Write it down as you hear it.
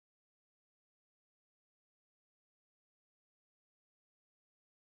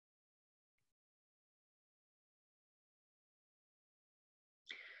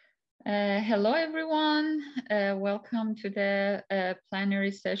Hello, everyone. Welcome to the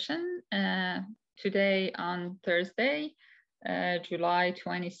plenary session today on Thursday, July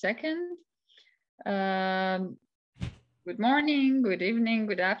 22nd. Good morning, good evening,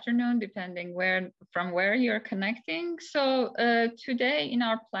 good afternoon, depending from where you're connecting. So today in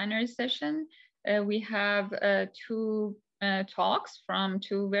our plenary session, we have two talks from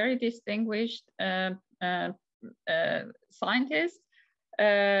two very distinguished scientists.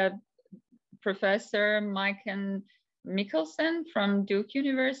 Professor Mikkelsen from Duke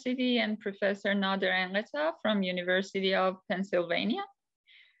University and Professor Nader Enqeta from University of Pennsylvania.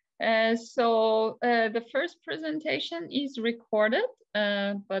 So the first presentation is recorded,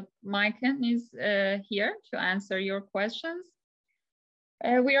 but Maiken is here to answer your questions.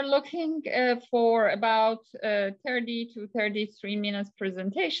 We are looking for about 30 to 33 minutes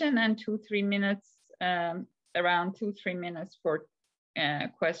presentation and around 2-3 minutes for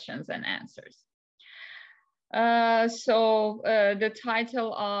questions and answers. So the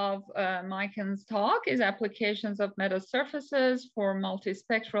title of Maiken's talk is Applications of Metasurfaces for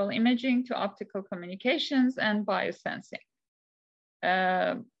Multispectral Imaging to Optical Communications and Biosensing.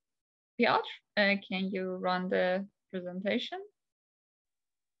 Piotr, can you run the presentation?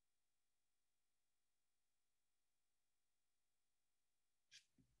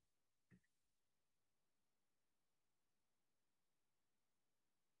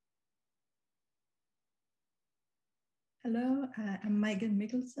 Hello, I'm Maiken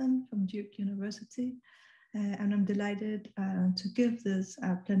Mikkelsen from Duke University, and I'm delighted to give this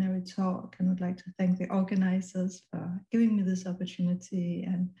plenary talk, and would like to thank the organizers for giving me this opportunity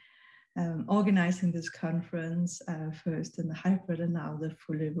and organizing this conference first in the hybrid and now the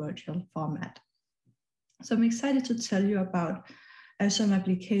fully virtual format. So I'm excited to tell you about some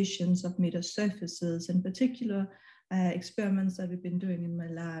applications of metasurfaces, in particular experiments that we've been doing in my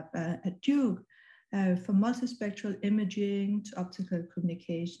lab at Duke, from multispectral imaging to optical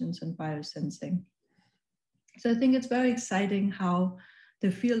communications and biosensing. So I think it's very exciting how the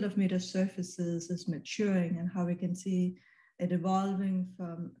field of metasurfaces is maturing and how we can see it evolving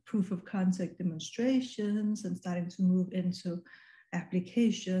from proof of concept demonstrations and starting to move into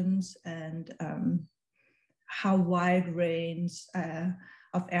applications, and how wide range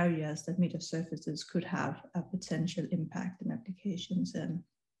of areas that metasurfaces could have a potential impact in applications in.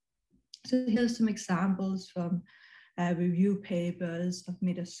 So here's some examples from review papers of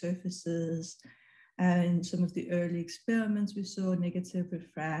metasurfaces. And some of the early experiments, we saw negative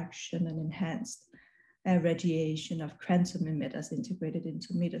refraction and enhanced radiation of quantum emitters integrated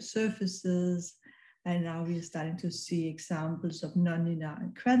into metasurfaces. And now we're starting to see examples of nonlinear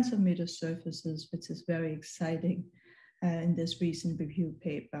and quantum metasurfaces, which is very exciting in this recent review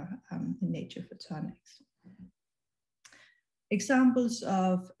paper in Nature Photonics. Examples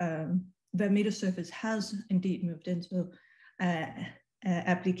of where metasurface has indeed moved into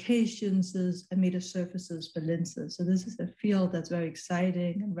applications is metasurfaces for lenses. So this is a field that's very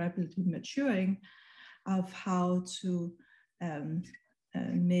exciting and rapidly maturing of how to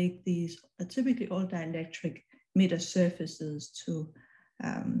make these typically all dielectric metasurfaces to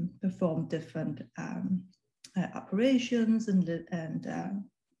perform different operations and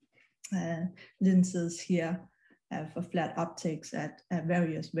lenses here for flat optics at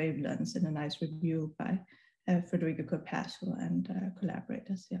various wavelengths, in a nice review by Federico Corpasso and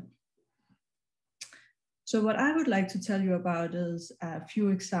collaborators here. So what I would like to tell you about is a few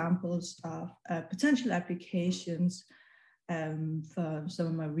examples of potential applications for some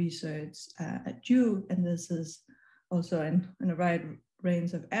of my research at Duke, and this is also in a wide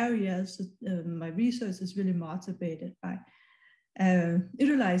range of areas. My research is really motivated by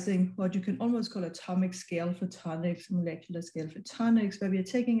utilizing what you can almost call atomic scale photonics, molecular scale photonics, where we are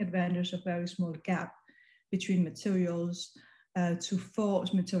taking advantage of very small gap between materials to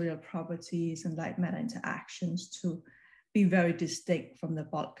force material properties and light matter interactions to be very distinct from the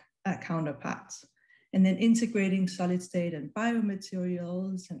bulk counterparts. And then integrating solid state and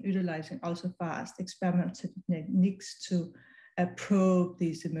biomaterials and utilizing also fast experimental techniques to probe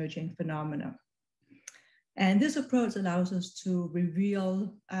these emerging phenomena. And this approach allows us to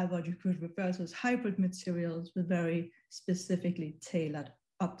reveal what you could refer to as hybrid materials with very specifically tailored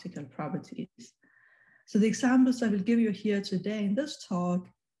optical properties. So the examples I will give you here today in this talk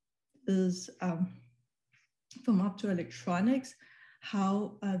is from optoelectronics,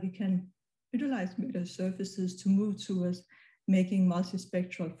 how we can utilize metasurfaces to move towards making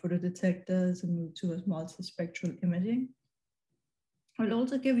multispectral photodetectors and move towards multispectral imaging. I'll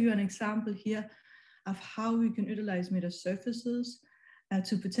also give you an example here of how we can utilize metasurfaces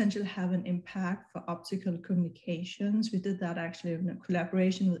to potentially have an impact for optical communications. We did that actually in a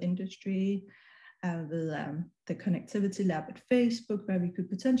collaboration with industry, with the connectivity lab at Facebook, where we could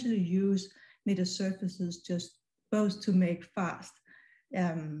potentially use metasurfaces just both to make fast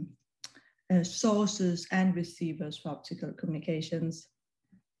sources and receivers for optical communications.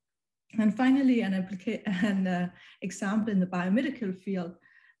 And finally, an example in the biomedical field,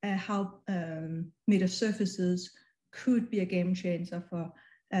 how metasurfaces could be a game changer for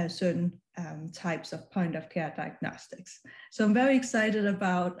certain types of point-of-care diagnostics. So I'm very excited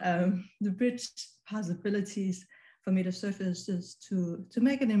about the rich possibilities for metasurfaces to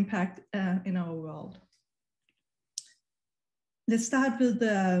make an impact in our world. Let's start with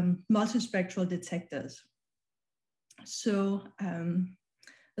the multispectral detectors. So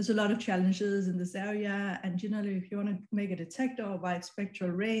there's a lot of challenges in this area, and generally, if you want to make a detector of wide spectral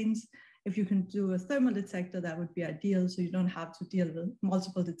range, if you can do a thermal detector, that would be ideal, so you don't have to deal with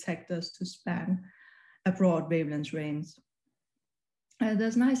multiple detectors to span a broad wavelength range.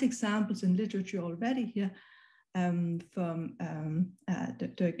 There's nice examples in literature already here from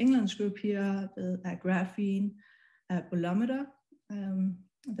Dirk England's group here, the graphene bolometer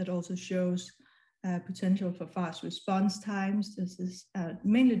that also shows potential for fast response times. This is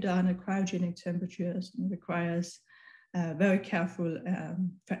mainly done at cryogenic temperatures and requires very careful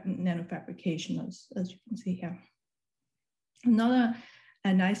nanofabrication, as you can see here. Another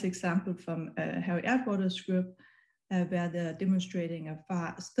nice example from Harry Atwater's group, where they're demonstrating a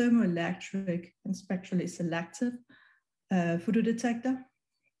fast thermoelectric and spectrally selective photodetector.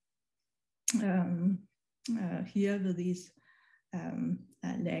 Here with these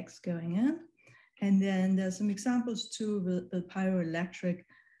legs going in. And then there's some examples too with pyroelectric,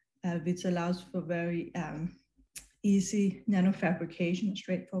 which allows for very easy nanofabrication,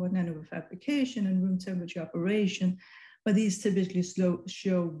 straightforward nanofabrication and room temperature operation, but these typically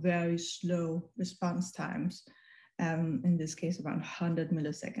show very slow response times, in this case around 100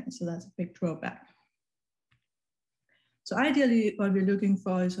 milliseconds, so that's a big drawback. So ideally what we're looking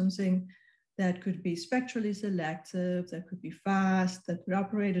for is something that could be spectrally selective, that could be fast, that could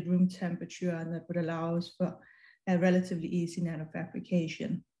operate at room temperature, and that would allow us for a relatively easy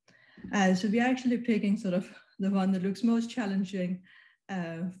nanofabrication. So we're actually picking sort of the one that looks most challenging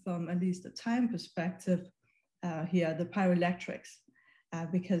from at least a time perspective here, the pyroelectrics,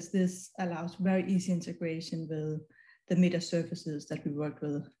 because this allows very easy integration with the metasurfaces that we worked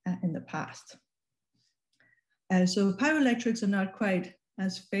with in the past. So pyroelectrics are not quite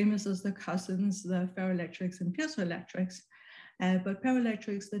as famous as the cousins, the ferroelectrics and piezoelectrics, but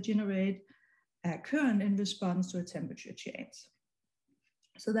pyroelectrics that generate current in response to a temperature change.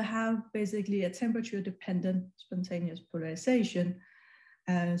 So they have basically a temperature-dependent spontaneous polarization.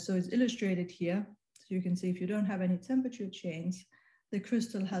 So it's illustrated here. So you can see if you don't have any temperature change, the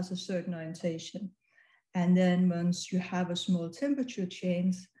crystal has a certain orientation. And then once you have a small temperature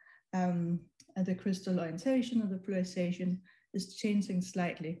change, the crystal orientation of the polarization is changing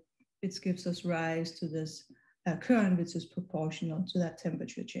slightly, which gives us rise to this current, which is proportional to that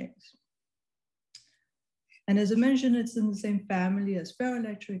temperature change. And as I mentioned, it's in the same family as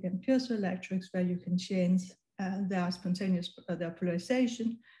ferroelectric and piezoelectrics, where you can change their spontaneous their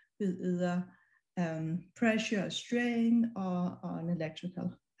polarization with either pressure, strain, or an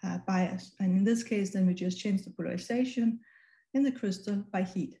electrical bias. And in this case, then we just change the polarization in the crystal by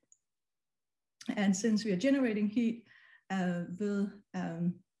heat. And since we are generating heat with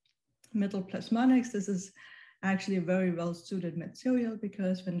metal plasmonics, this is actually a very well-suited material,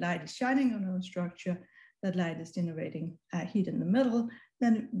 because when light is shining on our structure, that light is generating heat in the middle,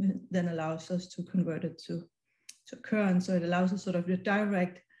 then allows us to convert it to current. So it allows us sort of the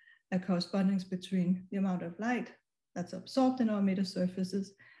direct correspondence between the amount of light that's absorbed in our metasurfaces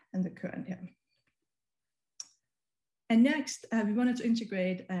and the current here. And next, we wanted to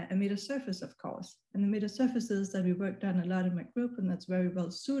integrate a metasurface, of course. And the metasurfaces that we worked on a lot in my group, and that's very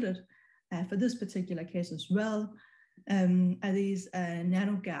well suited for this particular case as well, are these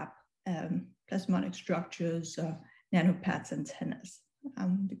nanogap plasmonic structures, nanopads antennas,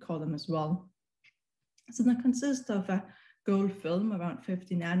 we call them as well. So they consist of a gold film around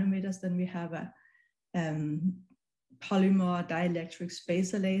 50 nanometers. Then we have a polymer dielectric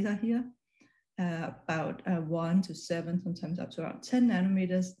spacer laser here, about 1 to 7, sometimes up to around 10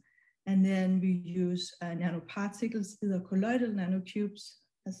 nanometers. And then we use nanoparticles, either colloidal nanocubes,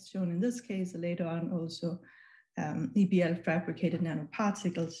 as shown in this case, later on also EBL fabricated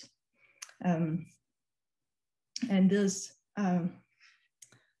nanoparticles. And this,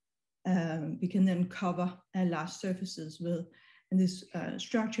 we can then cover large surfaces with, and this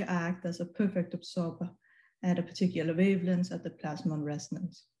structure acts as a perfect absorber at a particular wavelength at the plasmon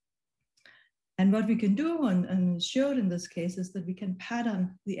resonance. And what we can do, and showed in this case, is that we can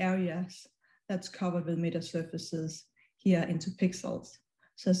pattern the areas that's covered with metasurfaces here into pixels,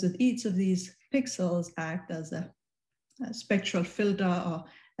 so that each of these pixels act as a spectral filter or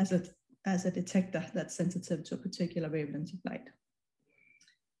as a detector that's sensitive to a particular wavelength of light.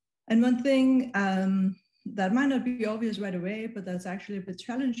 And one thing that might not be obvious right away, but that's actually a bit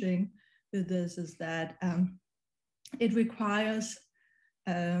challenging with this, is that it requires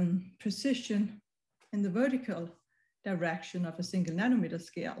precision in the vertical direction of a single nanometer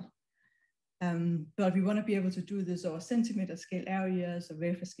scale. But we want to be able to do this over centimeter scale areas or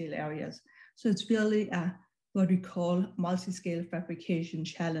wafer scale areas. So it's really what we call multi-scale fabrication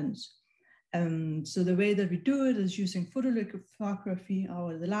challenge. So the way that we do it is using photolithography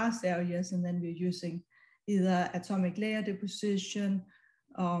over the last areas, and then we're using either atomic layer deposition,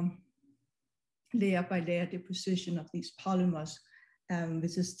 layer by layer deposition of these polymers,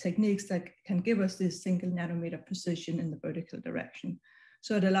 which is techniques that can give us this single nanometer precision in the vertical direction.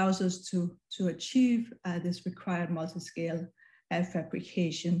 So it allows us to achieve this required multi-scale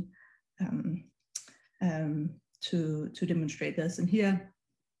fabrication to demonstrate this. And here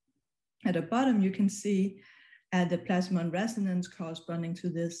at the bottom, you can see the plasmon resonance corresponding to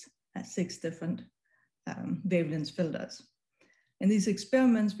this 6 different wavelength filters. In these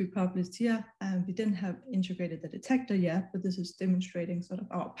experiments we published here, we didn't have integrated the detector yet, but this is demonstrating sort of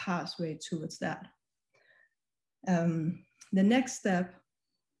our pathway towards that. The next step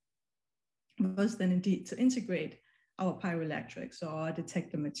was then indeed to integrate our pyroelectrics or our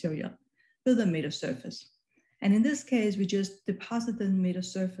detector material with a metasurface. And in this case, we just deposited the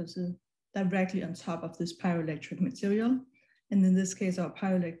metasurfaces directly on top of this pyroelectric material. And in this case, our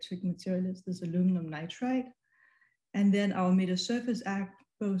pyroelectric material is this aluminum nitride. And then our metasurface acts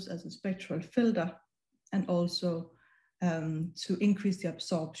both as a spectral filter and also to increase the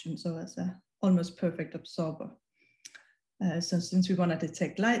absorption, so as an almost perfect absorber. So since we want to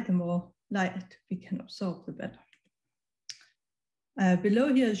detect light, the more light we can absorb, the better.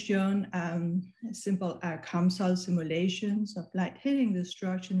 Below here is shown simple COMSOL simulations of light hitting the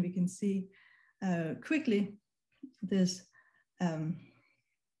structure, and we can see quickly this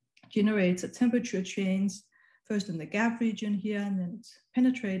generates a temperature change, first in the gap region here, and then it's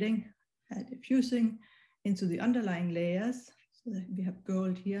penetrating, diffusing into the underlying layers. So that we have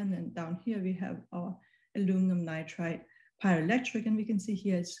gold here, and then down here we have our aluminum nitride pyroelectric, and we can see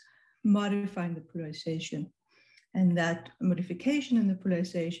here it's modifying the polarization. And that modification in the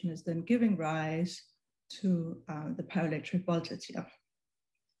polarization is then giving rise to the pyroelectric voltage here.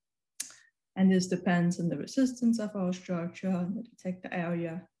 And this depends on the resistance of our structure, and the detector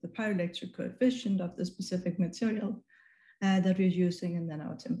area, the pyroelectric coefficient of the specific material that we're using, and then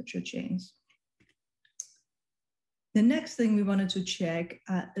our temperature change. The next thing we wanted to check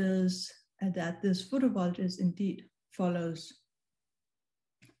is that this photovoltaic indeed follows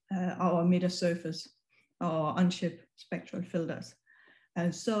our metasurface, our on-chip spectral filters.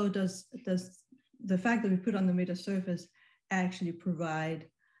 And so does the fact that we put on the metasurface actually provide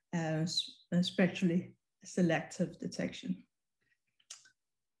a spectrally selective detection.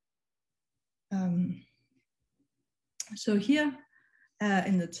 So here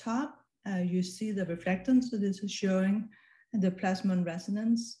in the top, you see the reflectance. So this is showing the plasmon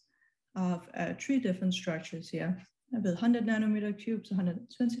resonance of 3 different structures here, with 100 nanometer cubes,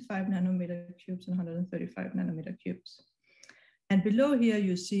 125 nanometer cubes, and 135 nanometer cubes. And below here,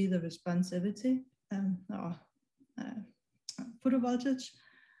 you see the responsivity or photovoltage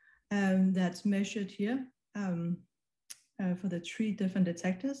that's measured here for the 3 different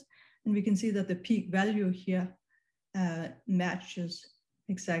detectors. And we can see that the peak value here matches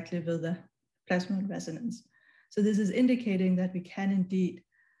exactly with the plasmon resonance. So this is indicating that we can indeed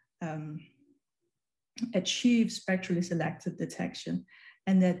achieve spectrally selective detection,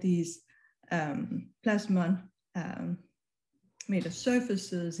 and that these plasmon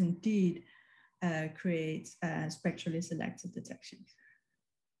metasurfaces indeed create spectrally selective detection.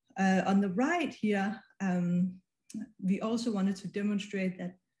 On the right here, we also wanted to demonstrate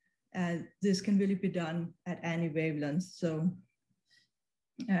that this can really be done at any wavelength. So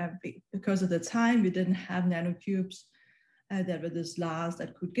because of the time, we didn't have nanocubes that were this large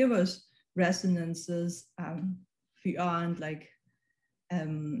that could give us resonances beyond like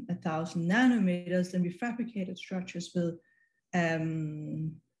 1,000 nanometers. Then we fabricated structures with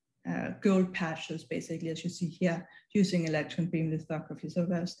gold patches, basically, as you see here, using electron beam lithography, so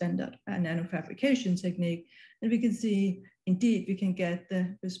very standard nanofabrication technique. And we can see, indeed, we can get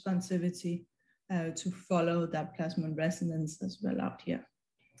the responsivity to follow that plasmon resonance as well out here.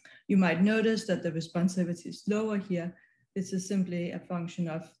 You might notice that the responsivity is lower here. This is simply a function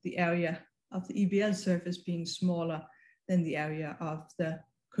of the area of the EBL surface being smaller than the area of the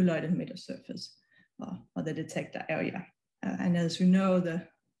colloidal metasurface or the detector area. And as we know, the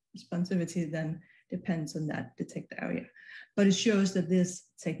responsivity then depends on that detector area. But it shows that this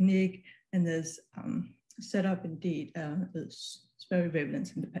technique and this setup indeed is very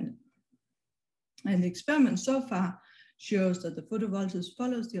wavelength independent. And the experiment so far shows that the photovoltaics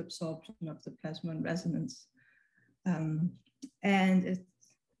follows the absorption of the plasma in resonance. And it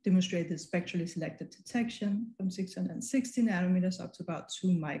demonstrates the spectrally selective detection from 660 nanometers up to about 2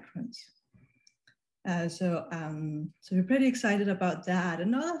 microns. So we're pretty excited about that.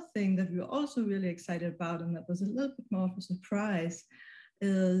 Another thing that we're also really excited about, and that was a little bit more of a surprise,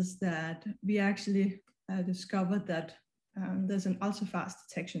 is that we actually discovered that there's an ultra-fast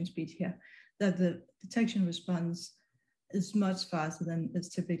detection speed here, that the detection response is much faster than is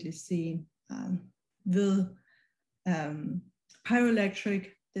typically seen with pyroelectric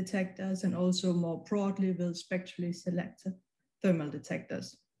detectors and also more broadly with spectrally selective thermal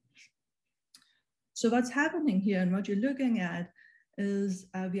detectors. So what's happening here and what you're looking at is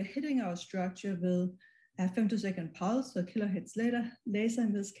we are hitting our structure with a femtosecond pulse, so kilohertz laser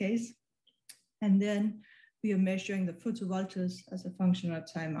in this case. And then we are measuring the photovoltaics as a function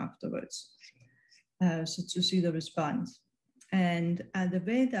of time afterwards. So to see the response. And the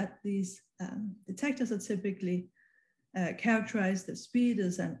way that these detectors are typically characterized, the speed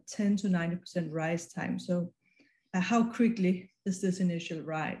is at 10 to 90% rise time. So how quickly is this initial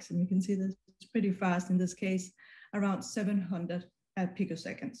rise? And you can see this it's pretty fast in this case, around 700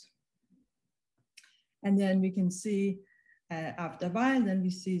 picoseconds. And then we can see after a while, then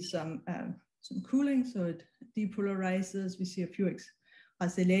we see some cooling, so it depolarizes. We see a few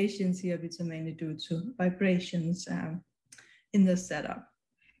oscillations here, which are mainly due to vibrations in the setup.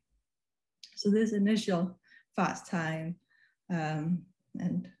 So this initial fast time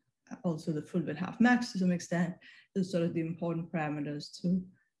and also the full width half max to some extent is sort of the important parameters to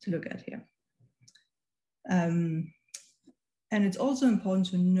look at here. And it's also important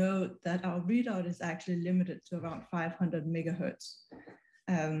to note that our readout is actually limited to around 500 megahertz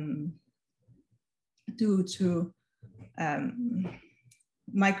due to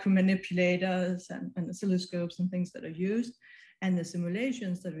micromanipulators and oscilloscopes and things that are used. And the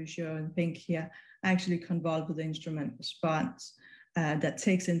simulations that we show in pink here actually convolve with the instrument response that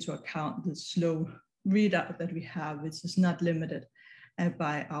takes into account the slow readout that we have, which is not limited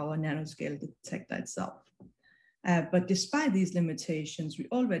by our nanoscale detector itself. But despite these limitations, we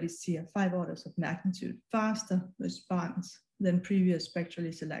already see a 5 orders of magnitude faster response than previous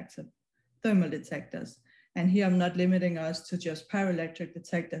spectrally selective thermal detectors. And here I'm not limiting us to just pyroelectric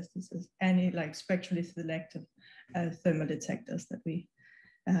detectors. This is any like spectrally selective thermal detectors that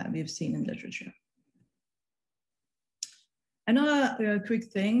we've seen in literature. Another quick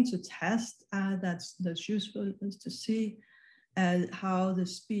thing to test that's useful is to see how the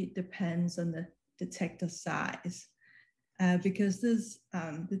speed depends on the detector size, because this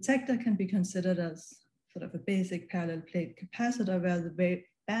detector can be considered as sort of a basic parallel plate capacitor where the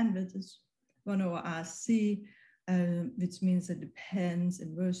bandwidth is 1 over RC, which means it depends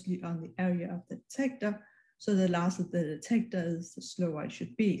inversely on the area of the detector. So the larger the detector is, the slower it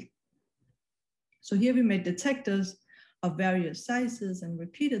should be. So here we made detectors of various sizes and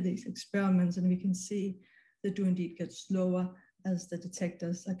repeated these experiments, and we can see they do indeed get slower as the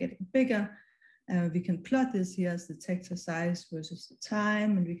detectors are getting bigger. We can plot this here as detector size versus the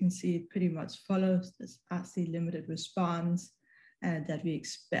time, and we can see it pretty much follows this RC limited response that we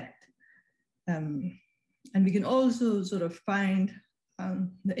expect. And we can also sort of find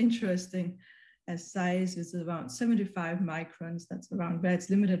the interesting size is around 75 microns. That's around where it's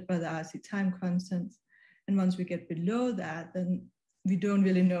limited by the RC time constants. And once we get below that, then we don't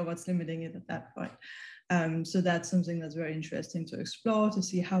really know what's limiting it at that point. So that's something that's very interesting to explore, to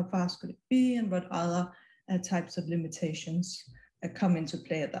see how fast could it be and what other types of limitations come into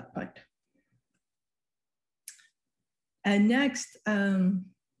play at that point. And next,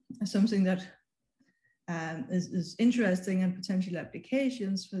 something that is interesting and potential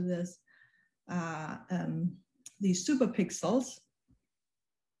applications for this, these superpixels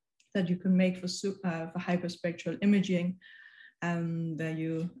that you can make for hyperspectral imaging. Where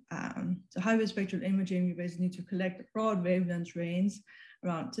you, so hyperspectral imaging, you basically need to collect a broad wavelength range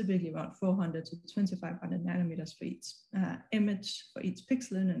typically around 400 to 2500 nanometers for each image, for each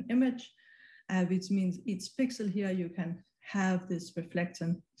pixel in an image, which means each pixel here you can have this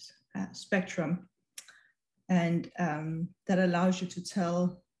reflectance spectrum. And that allows you to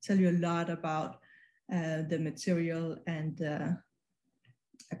tell you a lot about the material and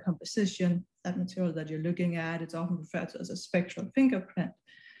a composition, that material that you're looking at. It's often referred to as a spectral fingerprint.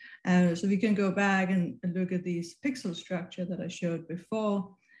 So we can go back and look at these pixel structure that I showed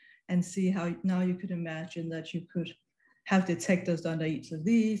before and see how now you could imagine that you could have detectors under each of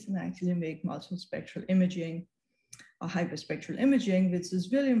these and actually make multispectral imaging or hyperspectral imaging, which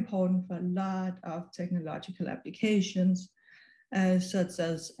is really important for a lot of technological applications, such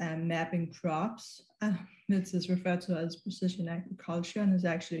as mapping crops, which is referred to as precision agriculture and is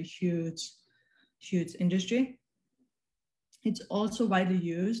actually a huge industry. It's also widely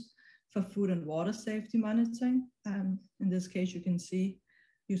used for food and water safety monitoring. In this case, you can see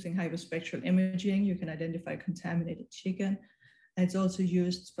using hyperspectral imaging, you can identify contaminated chicken. It's also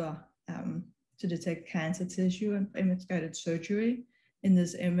used for to detect cancer tissue and image-guided surgery. In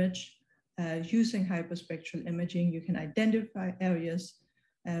this image, using hyperspectral imaging, you can identify areas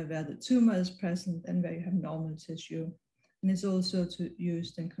where the tumor is present and where you have normal tissue. And it's also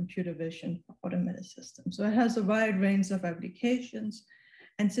used in computer vision for automated systems. So it has a wide range of applications.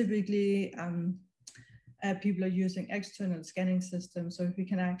 And typically, people are using external scanning systems. So if we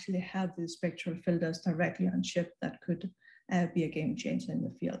can actually have these spectral filters directly on chip, that could be a game changer in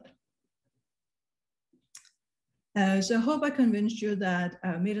the field. So I hope I convinced you that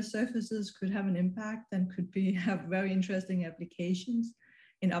metasurfaces could have an impact and could have very interesting applications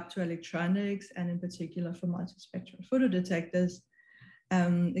in optoelectronics and in particular for multispectral photodetectors.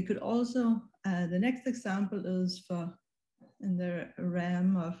 It could also, the next example is for in the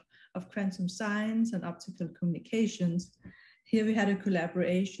realm of quantum science and optical communications. Here we had a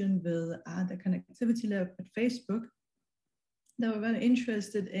collaboration with the connectivity lab at Facebook. They were very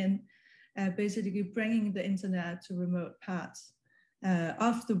interested in basically bringing the internet to remote parts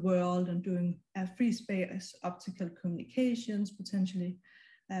of the world and doing free space optical communications, potentially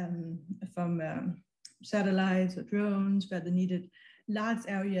from satellites or drones, where they needed large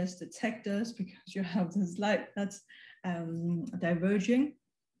areas detectors because you have this light that's diverging.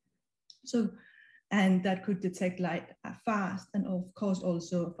 So, and that could detect light fast. And of course,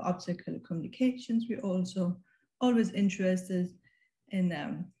 also for optical communications, we're also always interested in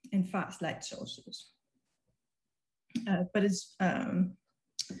fast light sources. But it's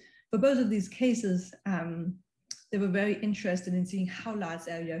for both of these cases, they were very interested in seeing how large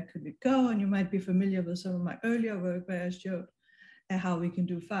area could we go. And you might be familiar with some of my earlier work where I showed how we can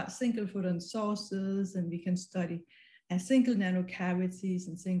do fast single photon sources, and we can study single nanocavities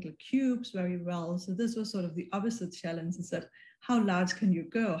and single cubes very well. So this was sort of the opposite challenge, is that how large can you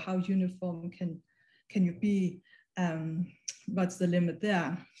go? How uniform can you be? What's the limit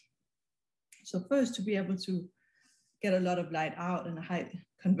there? So first, to be able to get a lot of light out and a high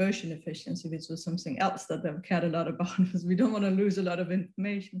conversion efficiency, which was something else that they've cared a lot about, because we don't want to lose a lot of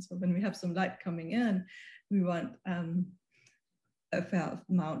information. So when we have some light coming in, we want a fair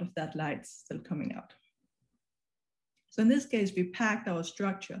amount of that light still coming out. So in this case, we packed our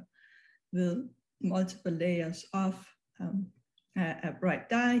structure with multiple layers of a bright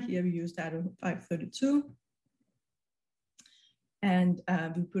dye. Here we used Dado 532. And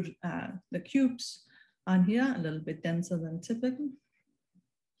we put the cubes on here, a little bit denser than typical.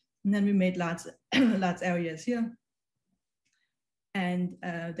 And then we made large areas here. And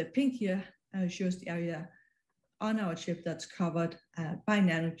the pink here shows the area on our chip that's covered by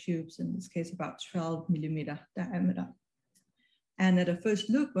nanocubes, in this case about 12 millimeter diameter. And at a first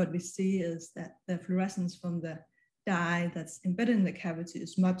look, what we see is that the fluorescence from the dye that's embedded in the cavity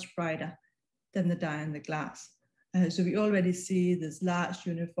is much brighter than the dye in the glass. So we already see this large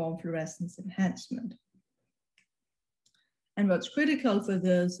uniform fluorescence enhancement. And what's critical for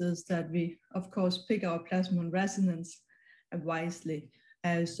this is that we, of course, pick our plasmon resonance wisely.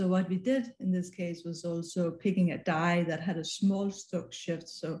 So what we did in this case was also picking a dye that had a small Stokes shift,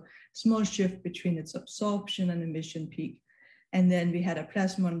 so small shift between its absorption and emission peak. And then we had a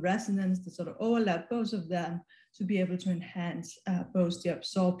plasmon resonance that sort of overlapped both of them to be able to enhance both the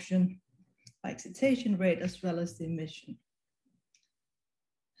absorption by excitation rate as well as the emission.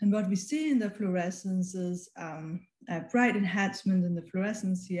 And what we see in the fluorescence is a bright enhancement in the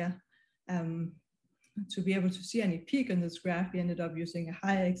fluorescence here. To be able to see any peak on this graph, we ended up using a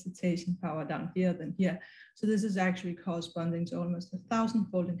higher excitation power down here than here. So this is actually corresponding to almost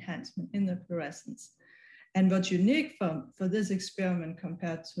 1,000-fold enhancement in the fluorescence. And what's unique for this experiment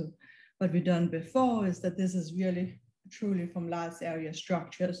compared to what we've done before is that this is really truly from large area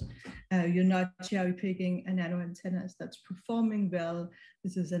structures. You're not cherry picking a nano antennas that's performing well.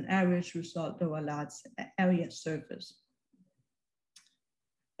 This is an average result over a large area surface.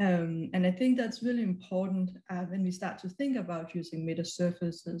 And I think that's really important when we start to think about using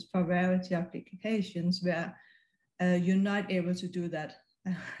metasurfaces for rarity applications where you're not able to do that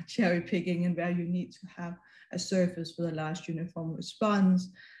cherry picking and where you need to have a surface with a large uniform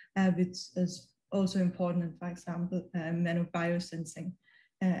response, which is also important in, for example, nanobiosensing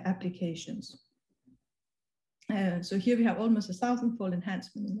applications. So here we have almost 1,000-fold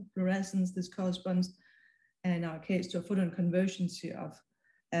enhancement in the fluorescence. This corresponds, in our case, to a photon convergency of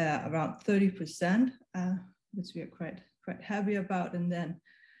around 30%, which we are quite happy about. And then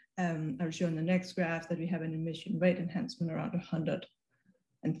I'll show in the next graph that we have an emission rate enhancement around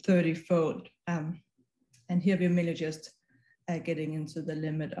 130-fold. And here we're merely just getting into the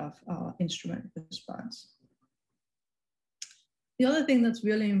limit of our instrument response. The other thing that's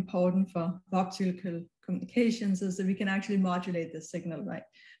really important for optical communications is that we can actually modulate the signal, right?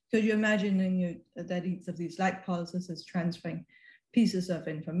 So you're imagining that each of these light pulses is transferring pieces of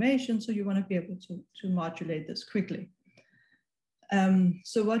information, so you want to be able to modulate this quickly.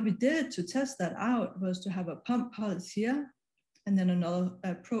 So what we did to test that out was to have a pump pulse here, and then another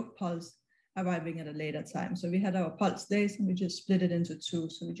probe pulse arriving at a later time. So we had our pulse days, and we just split it into two.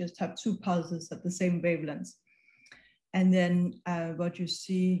 So we just have two pulses at the same wavelengths. And then what you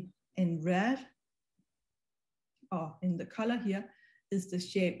see in red, or in the color here, is the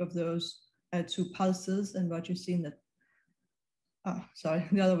shape of those two pulses. And what you see in the,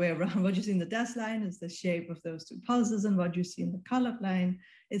 the other way around, what you see in the dashed line is the shape of those two pulses. And what you see in the colored line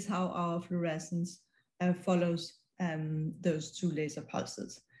is how our fluorescence follows those two laser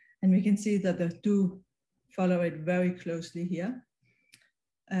pulses. And we can see that they do follow it very closely here.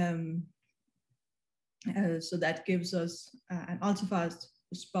 So that gives us an ultrafast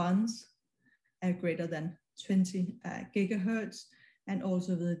response greater than 20 gigahertz, and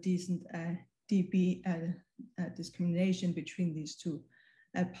also with a decent dB discrimination between these two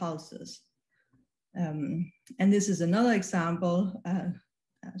pulses. And this is another example,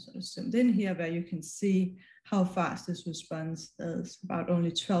 sort of zoomed in here, where you can see how fast this response is, about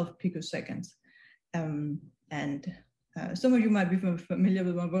only 12 picoseconds. And some of you might be familiar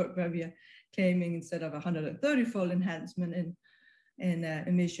with my work where we are claiming instead of 130-fold enhancement in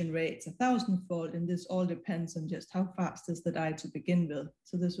emission rates, 1,000-fold, and this all depends on just how fast is the dye to begin with.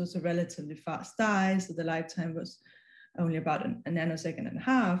 So this was a relatively fast dye, so the lifetime was only about a nanosecond and a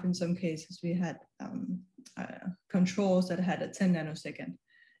half. In some cases, we had controls that had a 10 nanosecond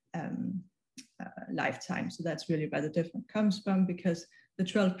lifetime. So that's really where the difference comes from, because the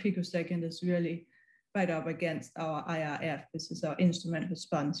 12 picosecond is really right up against our IRF. This is our instrument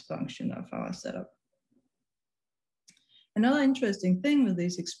response function of our setup. Another interesting thing with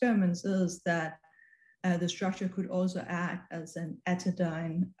these experiments is that the structure could also act as an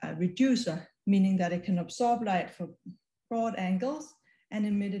attendine reducer, meaning that it can absorb light for broad angles and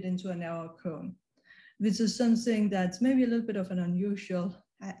emit it into a narrow cone, which is something that's maybe a little bit of an unusual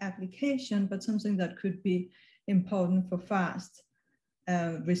application, but something that could be important for fast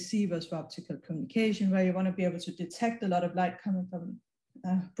receivers for optical communication, where you want to be able to detect a lot of light coming from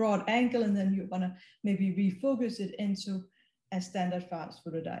a broad angle, and then you want to maybe refocus it into a standard fast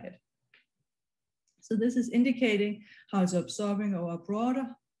photodiode. So this is indicating how it's absorbing over a broader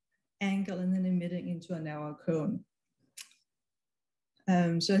angle and then emitting into a narrow cone.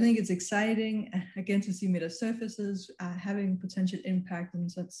 So I think it's exciting, again, to see metasurfaces having potential impact in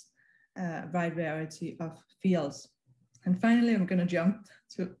such a wide variety of fields. And finally, I'm going to jump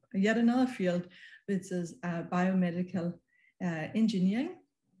to yet another field, which is biomedical engineering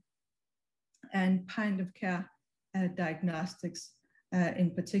and point of care diagnostics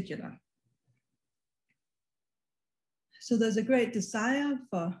in particular. So there's a great desire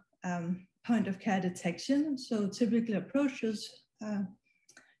for point of care detection. So typically approaches,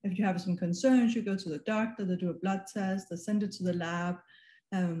 if you have some concerns, you go to the doctor, they do a blood test, they send it to the lab,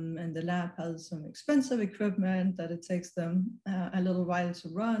 and the lab has some expensive equipment that it takes them a little while to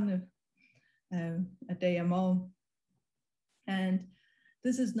run, a day or more. And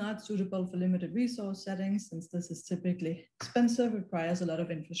this is not suitable for limited resource settings, since this is typically expensive, requires a lot of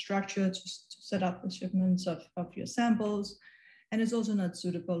infrastructure to set up the shipments of your samples, and it's also not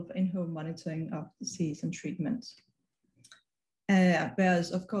suitable for in-home monitoring of disease and treatments.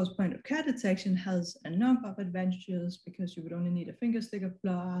 Whereas, of course, point of care detection has a number of advantages, because you would only need a finger stick of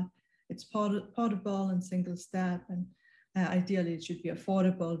blood, it's portable and single step, and ideally it should be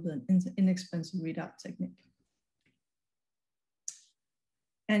affordable with an inexpensive readout technique.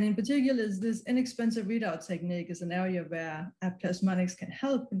 And in particular, this inexpensive readout technique is an area where plasmonics can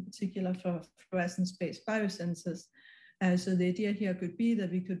help, in particular for fluorescence-based biosensors. So the idea here could be that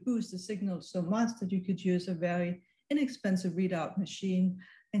we could boost the signal so much that you could use a very inexpensive readout machine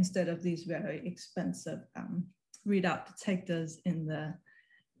instead of these very expensive readout detectors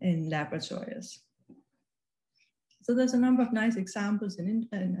in laboratories. So there's a number of nice examples in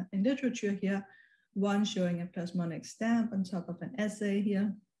literature here. One showing a plasmonic stamp on top of an assay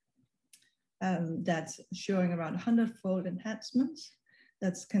here. That's showing around 100-fold enhancements.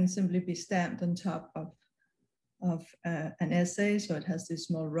 That can simply be stamped on top of an assay. So it has these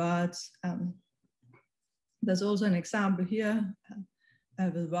small rods. There's also an example here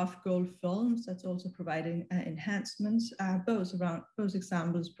with rough gold films that's also providing enhancements. Both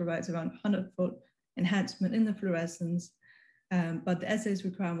examples provides around 100-fold enhancement in the fluorescence, but the assays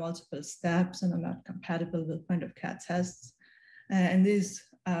require multiple steps and are not compatible with point-of-care tests. And these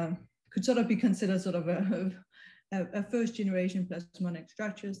could sort of be considered sort of a first-generation plasmonic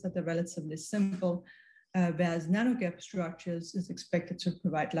structures that are relatively simple, whereas nanogap structures is expected to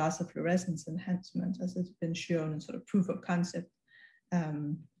provide laser fluorescence enhancement, as it's been shown in sort of proof of concept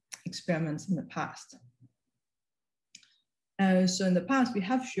experiments in the past. So in the past, we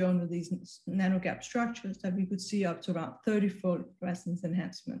have shown with these nanogap structures that we could see up to around 30-fold fluorescence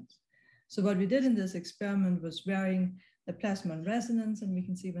enhancement. So what we did in this experiment was varying the plasmon resonance, and we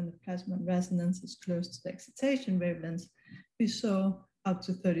can see when the plasmon resonance is close to the excitation wavelengths, we saw up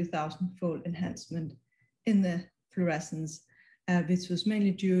to 30,000-fold enhancement in the fluorescence, which was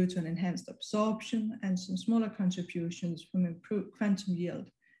mainly due to an enhanced absorption and some smaller contributions from improved quantum yield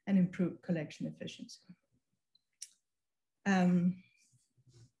and improved collection efficiency.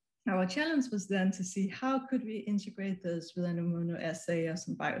 Our challenge was then to see how could we integrate this with an immunoassay or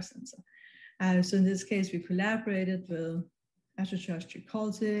some biosensor. So in this case, we collaborated with Ashutosh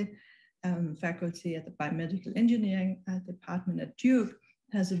Chikolti, faculty at the Biomedical Engineering department at Duke.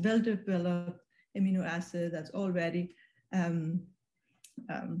 It has a well-developed immunoassay that's already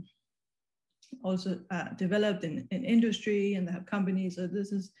also developed in industry, and they have companies. So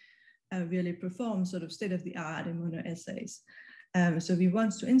this is really perform sort of state-of-the-art immunoassays. So we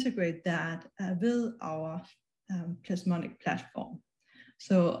want to integrate that with our plasmonic platform.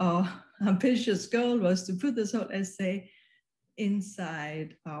 So our ambitious goal was to put this whole assay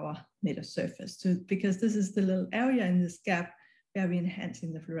inside our metasurface, because this is the little area in this gap where we're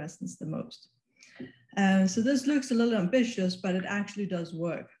enhancing the fluorescence the most. So this looks a little ambitious, but it actually does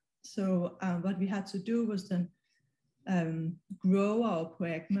work. So what we had to do was then grow our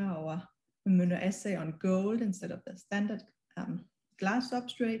poegma, our immunoassay on gold instead of the standard glass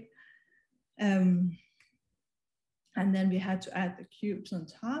substrate. And then we had to add the cubes on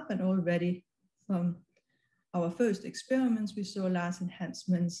top, and already from our first experiments, we saw large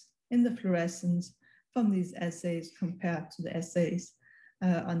enhancements in the fluorescence from these assays compared to the assays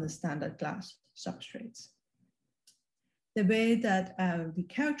on the standard glass substrates. The way that we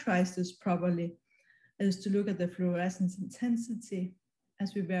characterize this properly is to look at the fluorescence intensity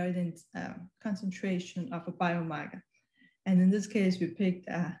as we vary the concentration of a biomarker. And in this case, we picked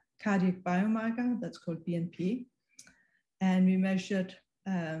a cardiac biomarker that's called BNP. And we measured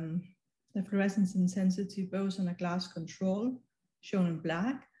the fluorescence intensity both on a glass control, shown in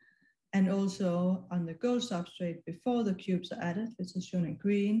black, and also on the gold substrate before the cubes are added, which is shown in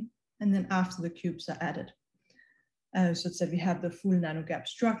green, and then after the cubes are added. So that we have the full nanogap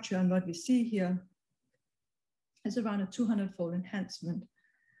structure. And what we see here is around a 200-fold enhancement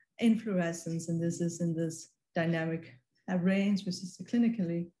in fluorescence. And this is in this dynamic range, which is the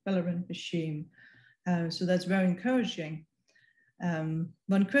clinically relevant regime. So that's very encouraging.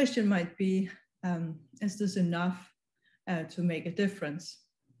 One question might be, is this enough to make a difference?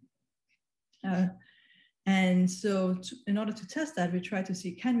 And so in order to test that, we try to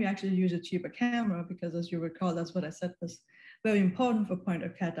see, can we actually use a cheaper camera? Because as you recall, that's what I said was very important for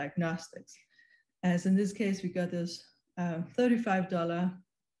point-of-care diagnostics. As in this case, we got this $35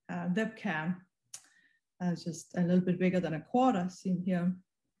 webcam, just a little bit bigger than a quarter seen here,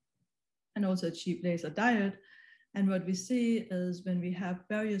 and also a cheap laser diode. And what we see is when we have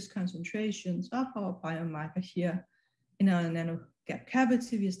various concentrations of our biomarker here in our nanogap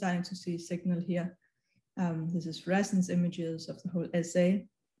cavity, we're starting to see signal here. This is fluorescence images of the whole assay.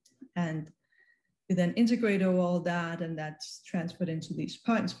 And we then integrate all that, and that's transferred into these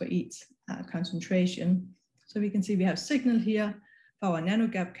points for each concentration. So we can see we have signal here for our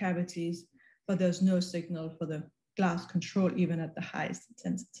nanogap cavities, but there's no signal for the glass control, even at the highest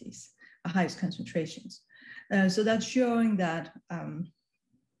intensities, highest concentrations. So that's showing that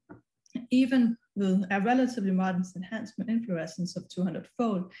even with a relatively modest enhancement in fluorescence of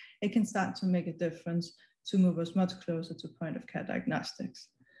 200-fold, it can start to make a difference to move us much closer to point-of-care diagnostics.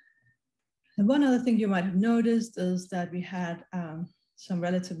 And one other thing you might have noticed is that we had some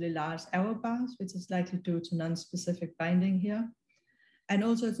relatively large error bars, which is likely due to non-specific binding here. And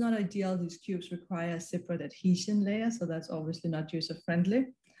also, it's not ideal. These cubes require a separate adhesion layer, so that's obviously not user-friendly.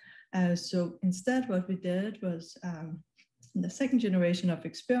 So instead, what we did was the second generation of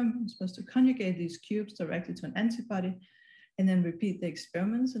experiments was to conjugate these cubes directly to an antibody and then repeat the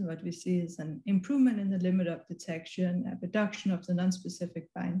experiments. And what we see is an improvement in the limit of detection, a reduction of the non-specific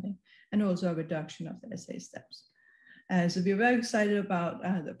binding, and also a reduction of the assay steps. So we're very excited about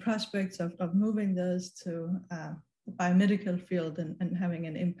the prospects of moving this to the biomedical field and having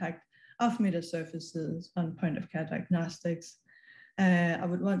an impact of metasurfaces on point-of-care diagnostics. I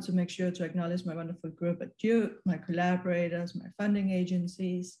would want to make sure to acknowledge my wonderful group at Duke, my collaborators, my funding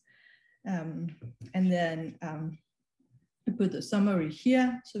agencies, and then we put the summary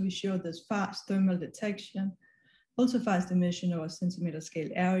here. So we show this fast thermal detection, also fast emission over centimeter scale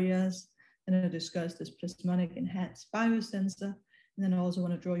areas. And I discussed this plasmonic enhanced biosensor. And then I also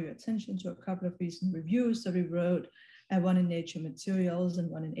want to draw your attention to a couple of recent reviews that we wrote, one in Nature Materials and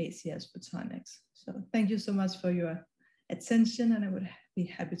one in ACS Photonics. So thank you so much for your attention, and I would be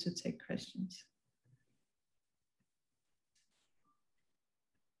happy to take questions.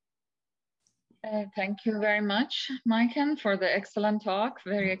 Thank you very much, Maiken, for the excellent talk.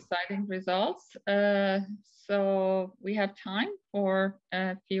 Very exciting results. So we have time for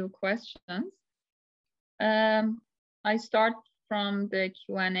a few questions. I start from the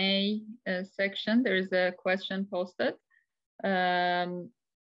Q&A section. There is a question posted. I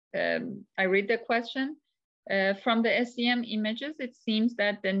read the question. From the SEM images, it seems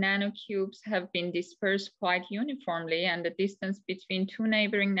that the nanocubes have been dispersed quite uniformly, and the distance between two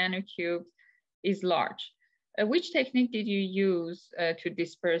neighboring nanocubes is large. Which technique did you use to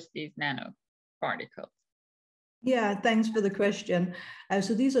disperse these nanoparticles? Yeah, thanks for the question.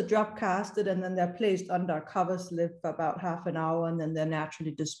 So these are drop casted, and then they're placed under a cover slip for about half an hour, and then they're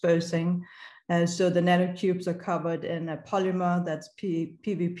naturally dispersing. So the nanocubes are covered in a polymer that's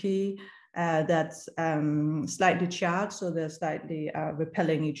PVP, that's slightly charged, so they're slightly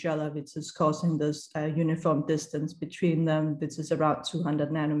repelling each other, which is causing this uniform distance between them, which is around 200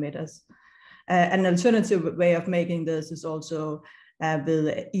 nanometers. An alternative way of making this is also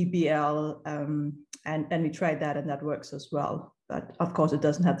with EBL, and we tried that, and that works as well. But of course, it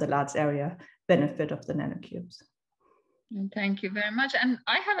doesn't have the large area benefit of the nanocubes. Thank you very much. And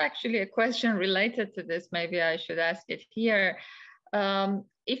I have actually a question related to this. Maybe I should ask it here.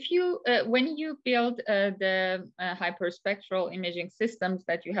 If you, when you build the hyperspectral imaging systems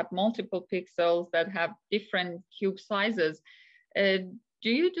that you have multiple pixels that have different cube sizes, do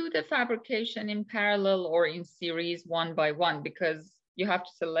you do the fabrication in parallel or in series one by one? Because you have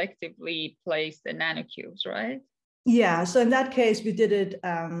to selectively place the nanocubes, right? Yeah, so in that case, we did it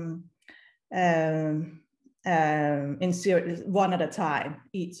in series one at a time,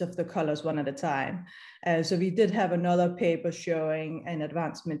 each of the colors one at a time. So we did have another paper showing in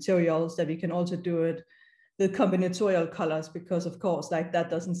Advanced Materials that we can also do it with combinatorial colors, because of course, like that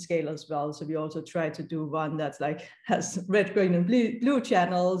doesn't scale as well. So we also try to do one that's like has red, green, and blue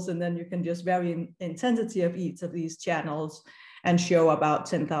channels, and then you can just vary in intensity of each of these channels and show about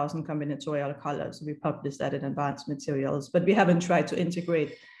 10,000 combinatorial colors. We published that in Advanced Materials, but we haven't tried to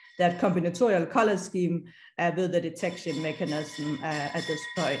integrate that combinatorial color scheme with the detection mechanism at this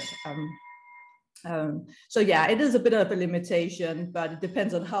point. So yeah, it is a bit of a limitation, but it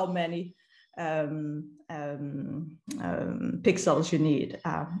depends on how many pixels you need,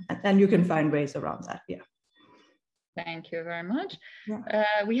 and you can find ways around that. Yeah. Thank you very much.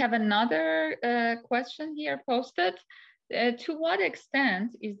 Yeah. We have another question here posted. To what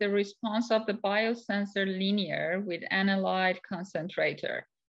extent is the response of the biosensor linear with analyte concentrator?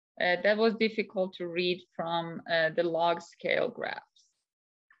 That was difficult to read from the log scale graphs.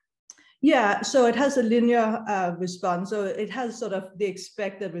 Yeah, so it has a linear response. So it has sort of the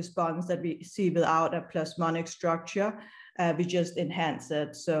expected response that we see without a plasmonic structure. We just enhance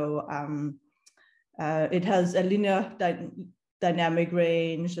it. So it has a linear dynamic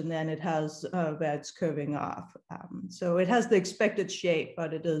range, and then it has where it's curving off. So it has the expected shape,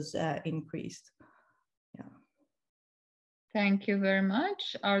 but it is increased. Yeah. Thank you very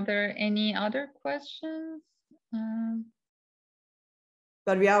much. Are there any other questions?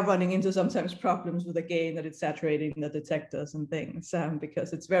 But we are running into sometimes problems with the gain that it's saturating the detectors and things,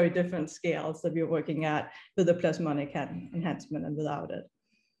 because it's very different scales that we're working at with the plasmonic enhancement and without it.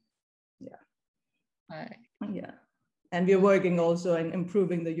 Yeah. Right. Yeah. And we're working also in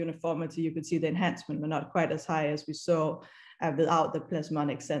improving the uniformity. You could see the enhancement were not quite as high as we saw without the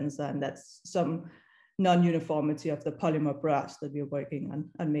plasmonic sensor, and that's some non-uniformity of the polymer brush that we're working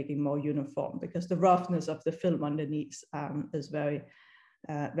on making more uniform, because the roughness of the film underneath is very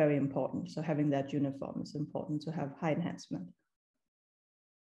important. So having that uniform is important to have high enhancement.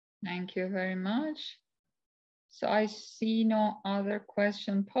 Thank you very much. So I see no other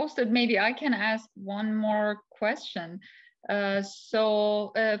question posted. Maybe I can ask one more question.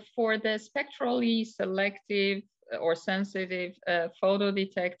 For the spectrally selective or sensitive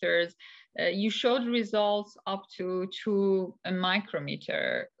photodetectors, you showed results up to 2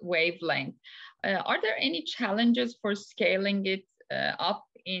 micrometer wavelength. Are there any challenges for scaling it up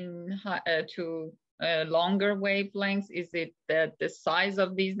to longer wavelengths? Is it that the size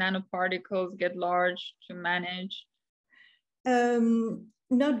of these nanoparticles get large to manage?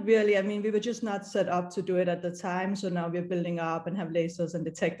 Not really. I mean, we were just not set up to do it at the time. So now we're building up and have lasers and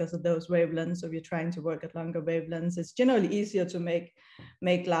detectors at those wavelengths. So we're trying to work at longer wavelengths. It's generally easier to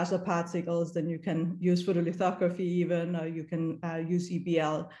make larger particles than you can use photolithography even, or you can use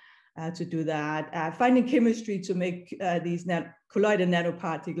EBL to do that. Finding chemistry to make these colloidal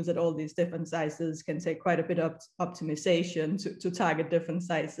nanoparticles at all these different sizes can take quite a bit of optimization to target different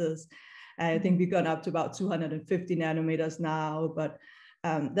sizes. I think we've gone up to about 250 nanometers now, but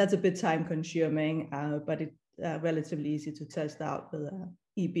that's a bit time consuming, but it's relatively easy to test out with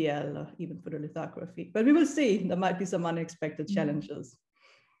EBL or even photolithography. But we will see. There might be some unexpected challenges.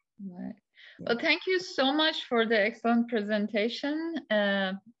 Right. Well, thank you so much for the excellent presentation.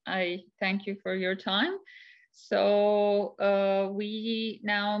 I thank you for your time. So we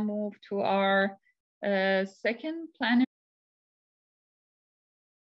now move to our second plenary.